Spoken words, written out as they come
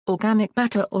Organic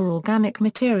matter or organic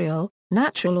material,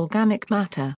 natural organic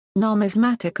matter. NOM is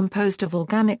matter composed of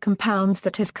organic compounds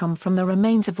that has come from the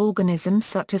remains of organisms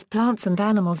such as plants and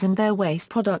animals and their waste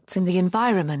products in the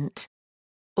environment.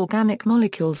 Organic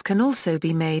molecules can also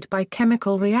be made by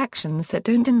chemical reactions that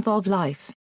don't involve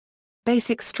life.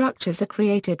 Basic structures are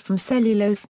created from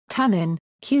cellulose, tannin,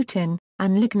 cutin,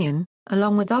 and lignin,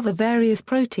 along with other various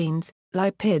proteins,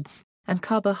 lipids, and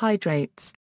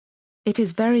carbohydrates. It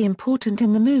is very important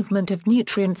in the movement of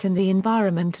nutrients in the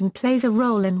environment and plays a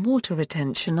role in water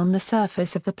retention on the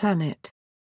surface of the planet.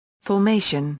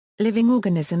 Formation. Living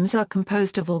organisms are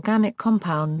composed of organic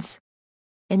compounds.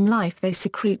 In life they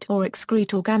secrete or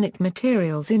excrete organic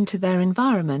materials into their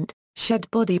environment, shed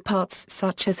body parts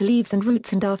such as leaves and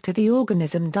roots, and after the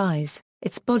organism dies,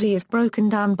 its body is broken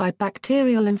down by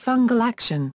bacterial and fungal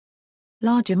action.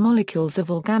 Larger molecules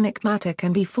of organic matter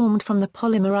can be formed from the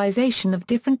polymerization of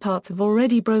different parts of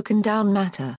already broken down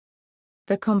matter.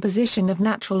 The composition of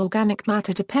natural organic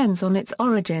matter depends on its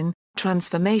origin,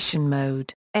 transformation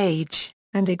mode, age,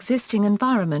 and existing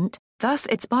environment, thus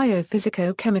its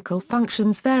biophysico-chemical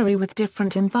functions vary with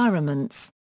different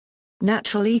environments.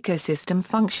 Natural ecosystem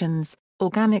functions.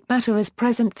 Organic matter is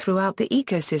present throughout the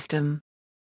ecosystem.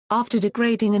 After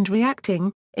degrading and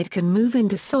reacting, it can move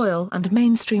into soil and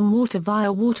mainstream water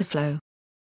via water flow.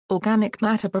 Organic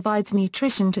matter provides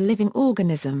nutrition to living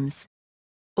organisms.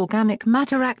 Organic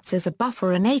matter acts as a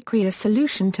buffer in aqueous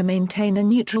solution to maintain a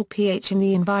neutral pH in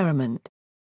the environment.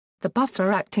 The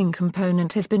buffer-acting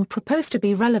component has been proposed to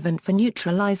be relevant for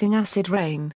neutralizing acid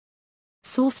rain.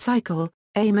 Source cycle.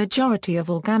 A majority of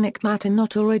organic matter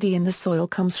not already in the soil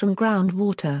comes from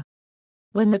groundwater.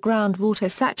 When the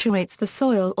groundwater saturates the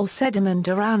soil or sediment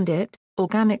around it,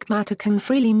 organic matter can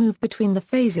freely move between the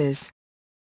phases.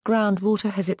 Groundwater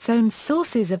has its own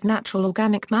sources of natural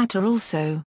organic matter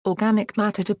also, organic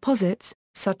matter deposits,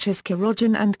 such as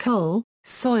kerogen and coal,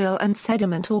 soil and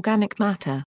sediment organic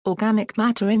matter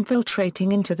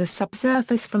infiltrating into the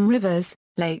subsurface from rivers,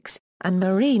 lakes, and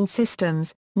marine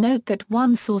systems. Note that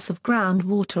one source of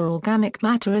groundwater organic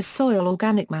matter is soil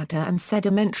organic matter and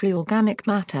sedimentary organic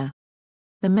matter.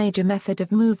 The major method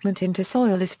of movement into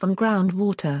soil is from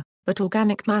groundwater, but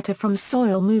organic matter from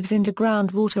soil moves into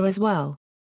groundwater as well.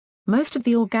 Most of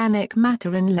the organic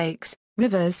matter in lakes,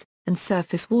 rivers, and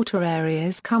surface water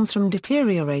areas comes from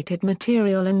deteriorated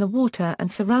material in the water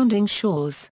and surrounding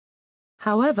shores.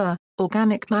 However,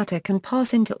 organic matter can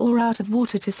pass into or out of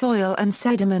water to soil and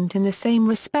sediment in the same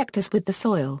respect as with the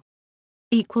soil.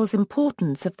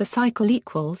 Importance of the cycle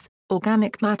equals,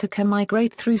 organic matter can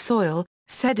migrate through soil,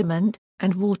 sediment,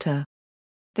 and water.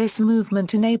 This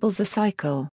movement enables a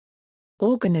cycle.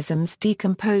 Organisms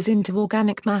decompose into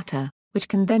organic matter, which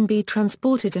can then be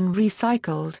transported and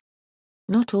recycled.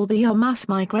 Not all biomass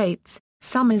migrates,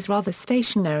 some is rather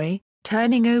stationary,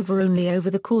 turning over only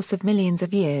over the course of millions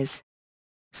of years.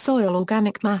 Soil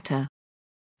organic matter.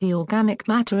 The organic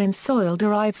matter in soil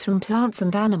derives from plants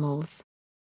and animals.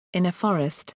 In a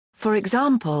forest, for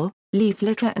example, leaf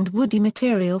litter and woody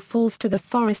material falls to the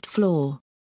forest floor.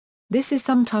 This is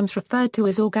sometimes referred to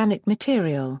as organic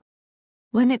material.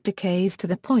 When it decays to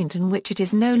the point in which it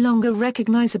is no longer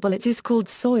recognizable, it is called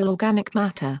soil organic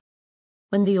matter.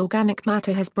 When the organic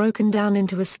matter has broken down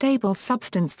into a stable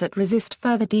substance that resists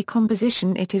further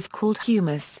decomposition, it is called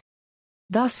humus.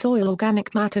 Thus soil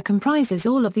organic matter comprises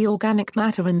all of the organic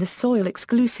matter in the soil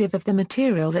exclusive of the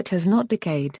material that has not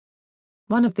decayed.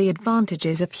 One of the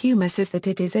advantages of humus is that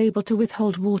it is able to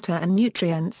withhold water and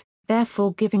nutrients,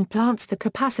 therefore giving plants the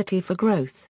capacity for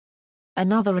growth.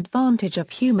 Another advantage of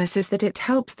humus is that it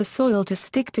helps the soil to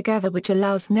stick together, which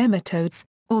allows nematodes,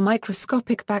 or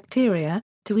microscopic bacteria,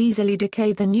 to easily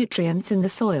decay the nutrients in the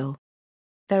soil.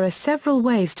 There are several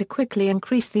ways to quickly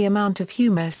increase the amount of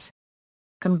humus.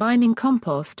 Combining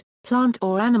compost, plant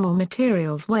or animal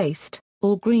materials waste,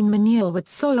 or green manure with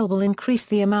soil will increase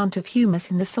the amount of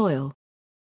humus in the soil.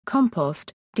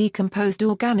 Compost, decomposed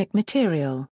organic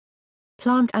material.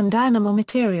 Plant and animal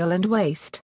material and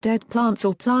waste, dead plants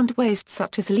or plant waste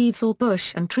such as leaves or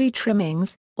bush and tree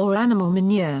trimmings, or animal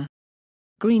manure.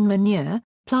 Green manure,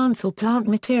 plants or plant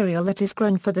material that is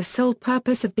grown for the sole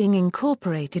purpose of being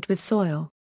incorporated with soil.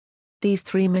 These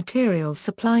three materials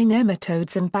supply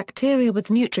nematodes and bacteria with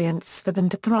nutrients for them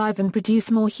to thrive and produce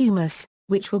more humus,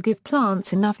 which will give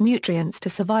plants enough nutrients to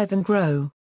survive and grow.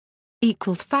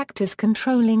 Factors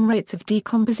controlling rates of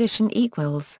decomposition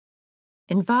equals.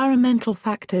 Environmental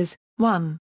factors,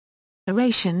 1.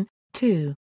 Aeration,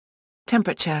 2.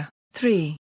 Temperature,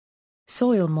 3.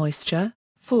 Soil moisture,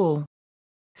 4.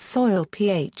 Soil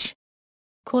pH.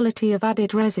 Quality of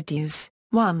added residues,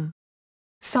 1.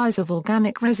 Size of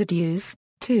organic residues,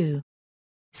 2.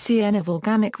 CN of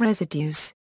organic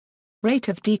residues. Rate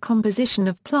of decomposition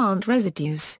of plant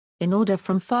residues, in order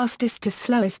from fastest to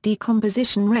slowest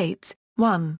decomposition rates,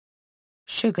 1.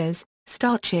 Sugars,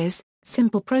 starches,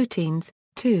 simple proteins,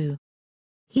 2.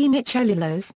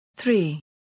 Hemicellulose, 3.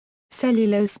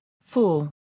 Cellulose, 4.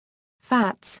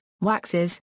 Fats,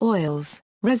 waxes, oils,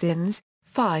 resins,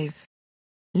 5.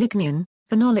 Lignin,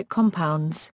 phenolic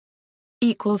compounds.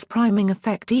 Priming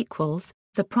effect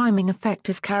The priming effect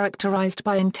is characterized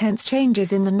by intense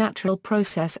changes in the natural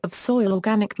process of soil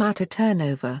organic matter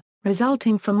turnover,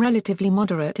 resulting from relatively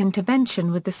moderate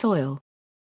intervention with the soil.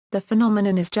 The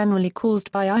phenomenon is generally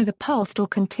caused by either pulsed or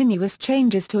continuous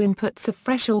changes to inputs of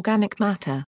fresh organic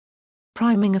matter.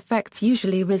 Priming effects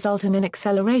usually result in an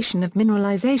acceleration of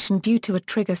mineralization due to a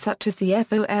trigger such as the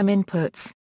FOM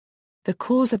inputs. The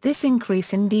cause of this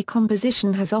increase in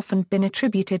decomposition has often been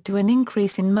attributed to an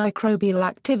increase in microbial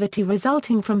activity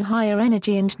resulting from higher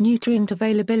energy and nutrient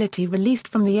availability released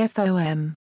from the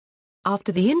FOM.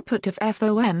 After the input of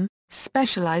FOM,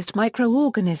 specialized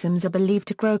microorganisms are believed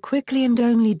to grow quickly and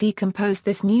only decompose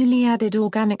this newly added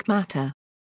organic matter.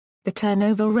 The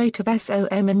turnover rate of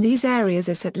SOM in these areas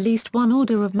is at least one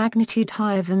order of magnitude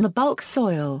higher than the bulk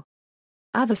soil.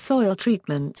 Other soil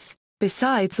treatments,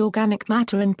 besides organic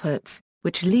matter inputs,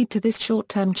 which lead to this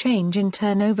short-term change in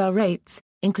turnover rates,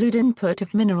 include input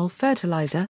of mineral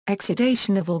fertilizer,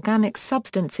 exudation of organic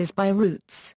substances by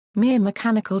roots, mere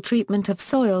mechanical treatment of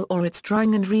soil or its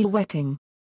drying and re-wetting.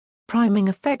 Priming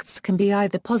effects can be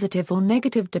either positive or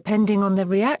negative depending on the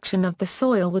reaction of the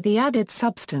soil with the added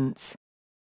substance.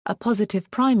 A positive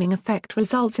priming effect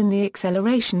results in the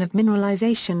acceleration of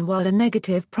mineralization while a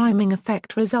negative priming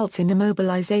effect results in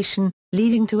immobilization,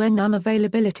 leading to N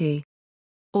unavailability.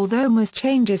 Although most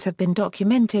changes have been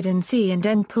documented in C and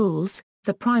N pools,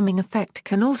 the priming effect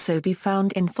can also be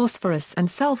found in phosphorus and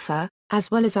sulfur, as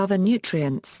well as other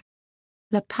nutrients.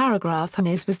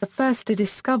 Houmous was the first to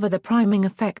discover the priming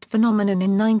effect phenomenon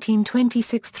in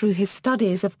 1926 through his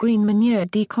studies of green manure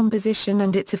decomposition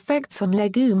and its effects on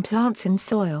legume plants in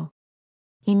soil.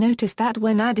 He noticed that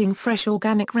when adding fresh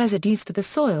organic residues to the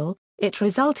soil, it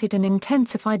resulted in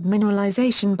intensified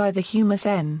mineralization by the humus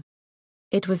N.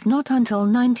 It was not until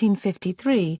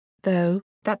 1953, though,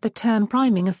 that the term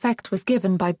priming effect was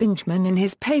given by Bingeman in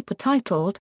his paper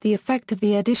titled, The Effect of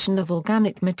the Addition of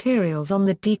Organic Materials on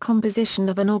the Decomposition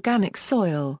of an Organic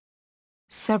Soil.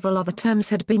 Several other terms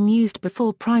had been used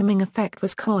before priming effect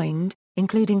was coined,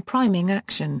 including priming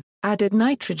action, added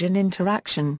nitrogen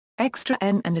interaction, extra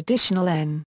N and additional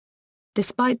N.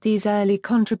 Despite these early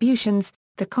contributions,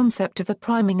 the concept of the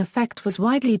priming effect was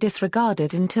widely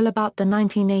disregarded until about the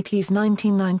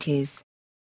 1980s-1990s.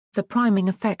 The priming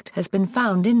effect has been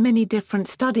found in many different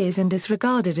studies and is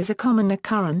regarded as a common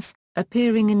occurrence,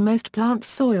 appearing in most plant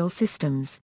soil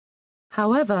systems.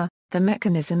 However, the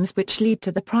mechanisms which lead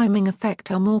to the priming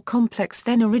effect are more complex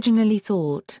than originally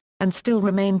thought, and still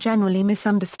remain generally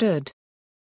misunderstood.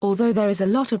 Although there is a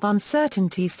lot of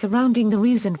uncertainty surrounding the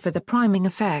reason for the priming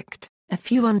effect, a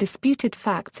few undisputed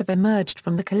facts have emerged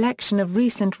from the collection of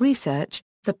recent research.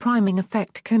 The priming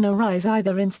effect can arise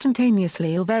either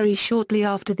instantaneously or very shortly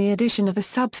after the addition of a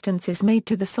substance is made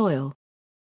to the soil.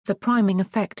 The priming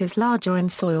effect is larger in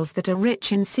soils that are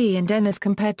rich in C and N as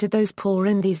compared to those poor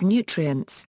in these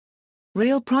nutrients.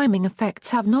 Real priming effects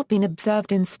have not been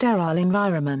observed in sterile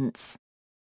environments.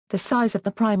 The size of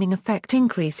the priming effect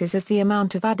increases as the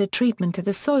amount of added treatment to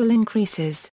the soil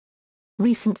increases.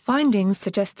 Recent findings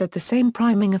suggest that the same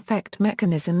priming effect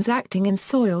mechanisms acting in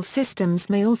soil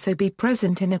systems may also be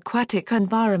present in aquatic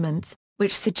environments,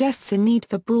 which suggests a need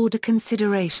for broader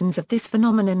considerations of this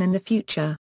phenomenon in the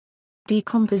future.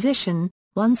 Decomposition.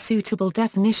 One suitable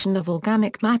definition of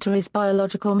organic matter is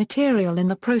biological material in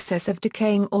the process of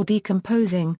decaying or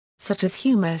decomposing, such as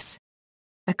humus.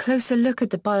 A closer look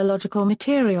at the biological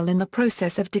material in the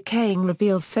process of decaying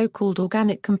reveals so-called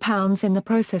organic compounds in the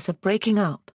process of breaking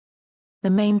up. The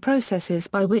main processes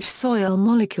by which soil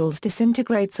molecules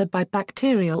disintegrate are by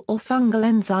bacterial or fungal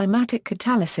enzymatic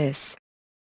catalysis.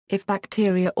 If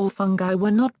bacteria or fungi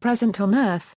were not present on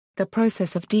Earth, the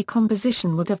process of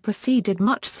decomposition would have proceeded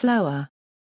much slower.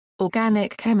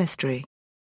 Organic chemistry.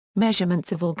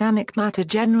 Measurements of organic matter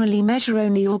generally measure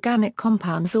only organic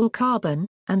compounds or carbon,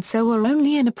 and so are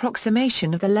only an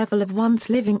approximation of the level of once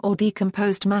living or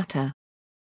decomposed matter.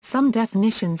 Some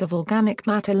definitions of organic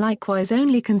matter likewise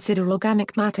only consider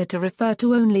organic matter to refer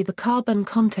to only the carbon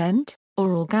content,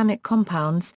 or organic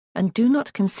compounds, and do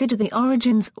not consider the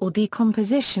origins or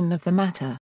decomposition of the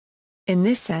matter. In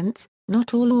this sense,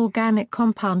 not all organic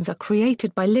compounds are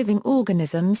created by living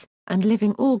organisms, and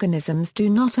living organisms do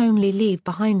not only leave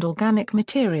behind organic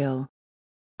material.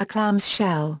 A clam's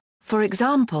shell, for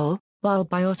example, while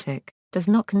biotic, does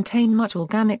not contain much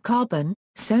organic carbon,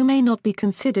 so may not be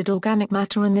considered organic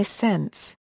matter in this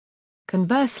sense.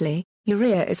 Conversely,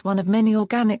 urea is one of many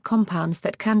organic compounds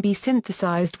that can be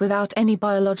synthesized without any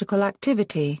biological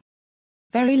activity.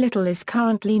 Very little is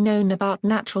currently known about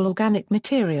natural organic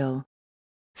material.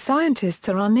 Scientists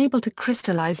are unable to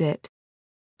crystallize it.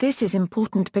 This is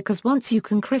important because once you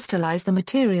can crystallize the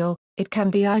material, it can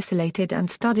be isolated and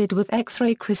studied with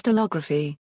X-ray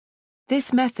crystallography.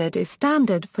 This method is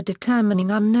standard for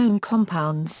determining unknown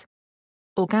compounds.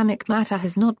 Organic matter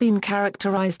has not been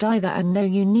characterized either and no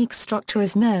unique structure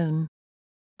is known.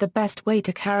 The best way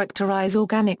to characterize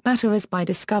organic matter is by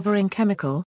discovering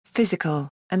chemical, physical,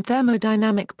 and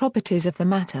thermodynamic properties of the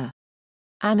matter.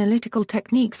 Analytical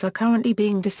techniques are currently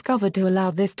being discovered to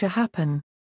allow this to happen.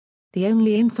 The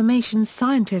only information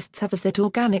scientists have is that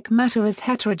organic matter is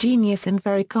heterogeneous and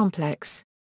very complex.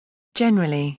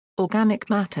 Generally, organic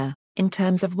matter, in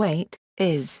terms of weight,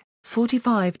 is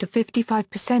 45 to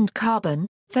 55% carbon,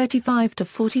 35 to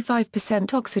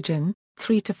 45% oxygen,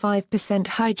 3 to 5%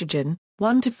 hydrogen,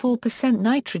 1 to 4%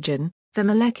 nitrogen. The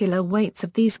molecular weights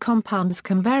of these compounds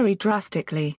can vary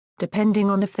drastically, depending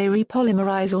on if they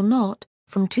repolymerize or not,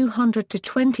 from 200 to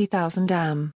 20,000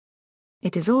 am.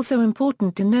 It is also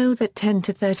important to know that 10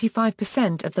 to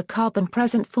 35% of the carbon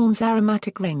present forms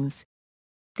aromatic rings.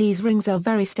 These rings are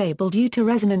very stable due to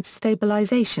resonance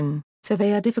stabilization, so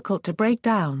they are difficult to break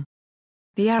down.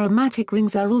 The aromatic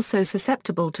rings are also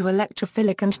susceptible to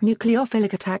electrophilic and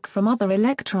nucleophilic attack from other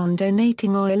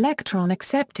electron-donating or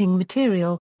electron-accepting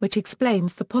material, which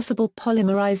explains the possible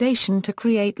polymerization to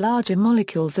create larger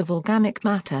molecules of organic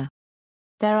matter.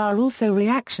 There are also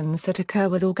reactions that occur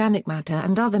with organic matter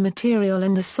and other material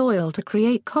in the soil to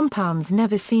create compounds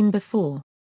never seen before.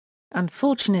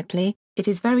 Unfortunately, it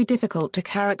is very difficult to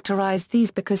characterize these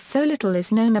because so little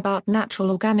is known about natural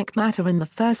organic matter in the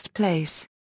first place.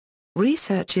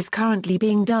 Research is currently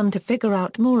being done to figure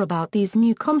out more about these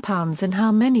new compounds and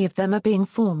how many of them are being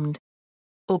formed.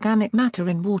 Organic matter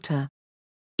in water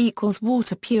equals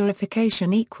water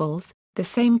purification equals the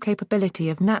same capability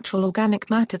of natural organic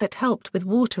matter that helped with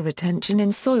water retention in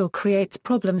soil creates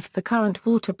problems for current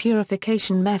water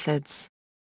purification methods.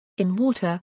 In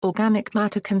water, organic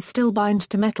matter can still bind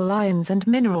to metal ions and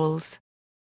minerals.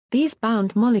 These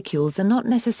bound molecules are not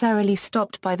necessarily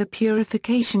stopped by the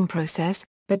purification process,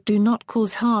 but do not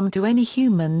cause harm to any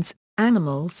humans,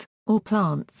 animals, or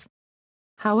plants.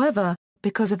 However,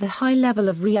 because of the high level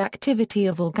of reactivity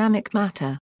of organic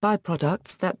matter,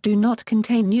 byproducts that do not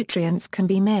contain nutrients can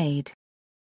be made.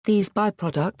 These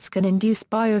byproducts can induce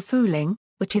biofouling,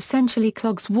 which essentially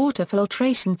clogs water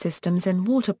filtration systems in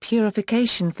water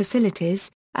purification facilities,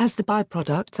 as the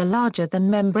byproducts are larger than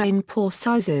membrane pore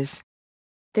sizes.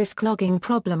 This clogging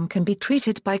problem can be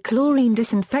treated by chlorine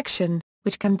disinfection,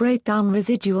 which can break down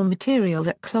residual material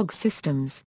that clogs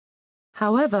systems.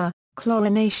 However,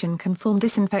 chlorination can form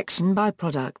disinfection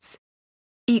byproducts.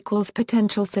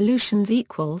 Potential solutions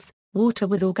equals, water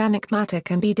with organic matter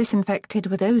can be disinfected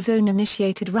with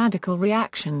ozone-initiated radical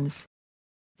reactions.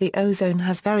 The ozone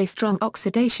has very strong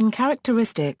oxidation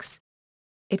characteristics.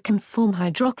 It can form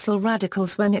hydroxyl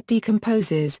radicals when it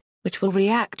decomposes, which will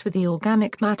react with the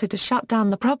organic matter to shut down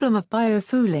the problem of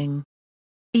biofouling.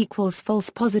 False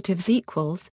positives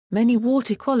equals, many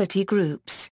water quality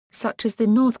groups, such as the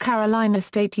North Carolina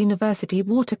State University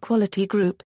Water Quality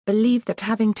Group, believe that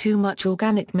having too much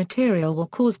organic material will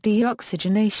cause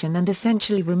deoxygenation and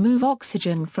essentially remove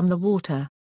oxygen from the water.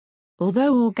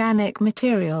 Although organic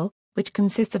material, which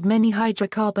consists of many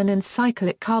hydrocarbon and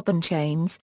cyclic carbon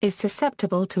chains, is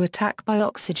susceptible to attack by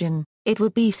oxygen, it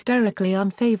would be sterically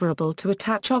unfavorable to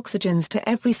attach oxygens to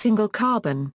every single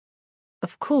carbon.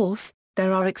 Of course,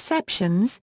 there are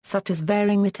exceptions, such as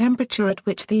varying the temperature at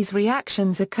which these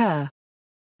reactions occur.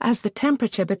 As the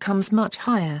temperature becomes much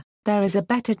higher, there is a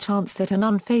better chance that an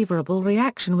unfavorable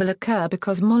reaction will occur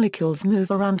because molecules move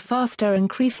around faster,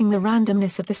 increasing the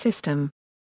randomness of the system.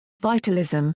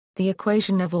 Vitalism, the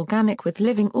equation of organic with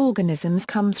living organisms,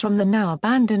 comes from the now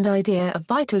abandoned idea of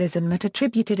vitalism that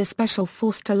attributed a special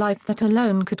force to life that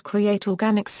alone could create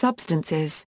organic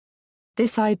substances.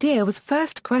 This idea was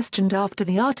first questioned after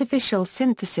the artificial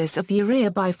synthesis of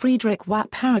urea by Friedrich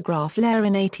Watt-Paragraph-Lehr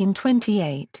in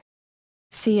 1828.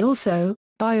 See also,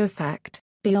 biofact,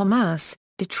 biomass,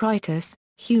 detritus,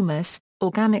 humus,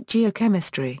 organic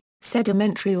geochemistry,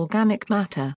 sedimentary organic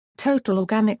matter, total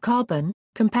organic carbon,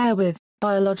 compare with,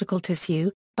 biological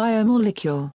tissue,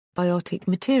 biomolecule, biotic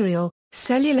material,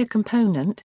 cellular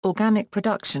component, organic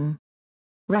production.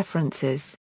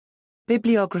 References.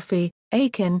 Bibliography,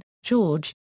 Aiken,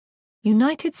 George.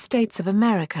 United States of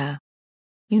America.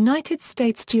 United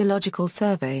States Geological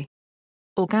Survey.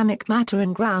 Organic matter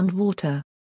in groundwater.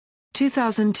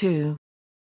 2002.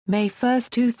 May 1,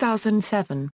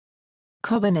 2007.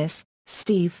 Kobenis,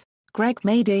 Steve, Greg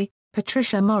Mady,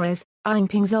 Patricia Morris,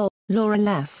 Yingping Zhou, Laura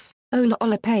Leff, Ola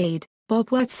Olapade, Bob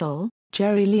Wurtzel,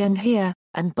 Jerry Leon Here,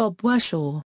 and Bob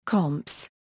Wershaw, Comps.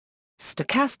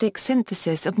 Stochastic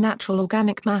synthesis of natural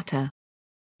organic matter.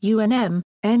 UNM,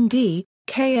 ND,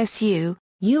 KSU,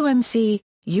 UMC,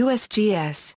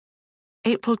 USGS.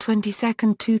 April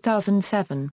 22,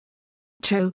 2007.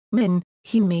 Cho, Min,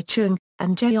 Hyunmi Chung,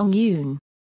 and Jaeyoung Yoon.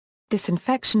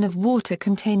 Disinfection of water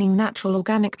containing natural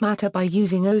organic matter by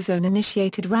using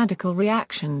ozone-initiated radical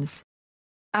reactions.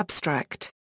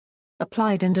 Abstract.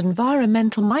 Applied and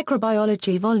Environmental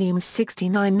Microbiology Volumes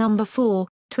 69 No. 4,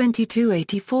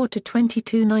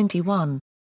 2284-2291.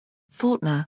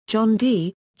 Fortner, John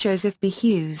D., Joseph B.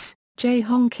 Hughes, Jae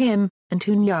Hong Kim, and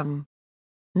Hoon Young.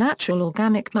 Natural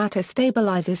organic matter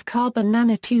stabilizes carbon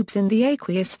nanotubes in the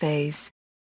aqueous phase.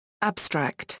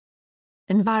 Abstract.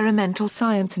 Environmental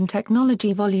Science and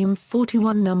Technology Volume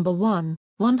 41 No. 1,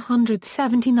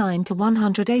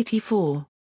 179-184.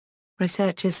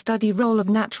 Researchers study role of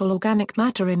natural organic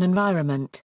matter in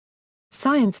environment.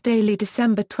 Science Daily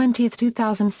December 20,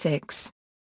 2006.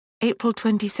 April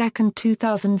 22,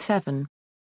 2007.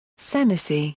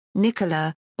 Senesi,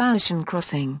 Nicola, Baocean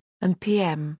Crossing, and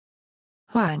P.M.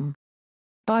 Huang.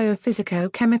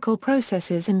 Biophysico-chemical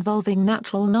processes involving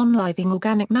natural non-living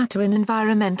organic matter in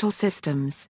environmental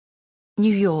systems.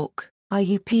 New York,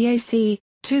 IUPAC,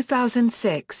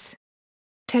 2006.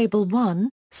 Table 1,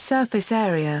 Surface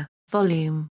Area,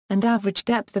 Volume, and Average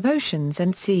Depth of Oceans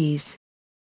and Seas.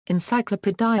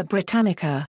 Encyclopaedia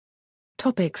Britannica.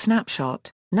 Topic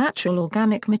Snapshot, Natural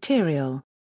Organic Material.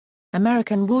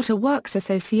 American Water Works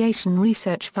Association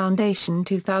Research Foundation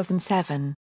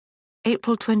 2007.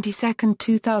 April 22,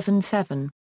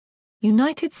 2007.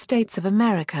 United States of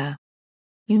America.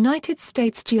 United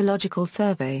States Geological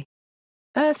Survey.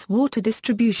 Earth's water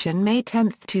distribution May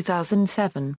 10,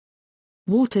 2007.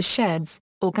 Watersheds,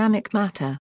 Organic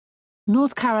Matter.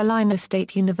 North Carolina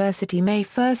State University May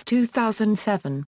 1, 2007.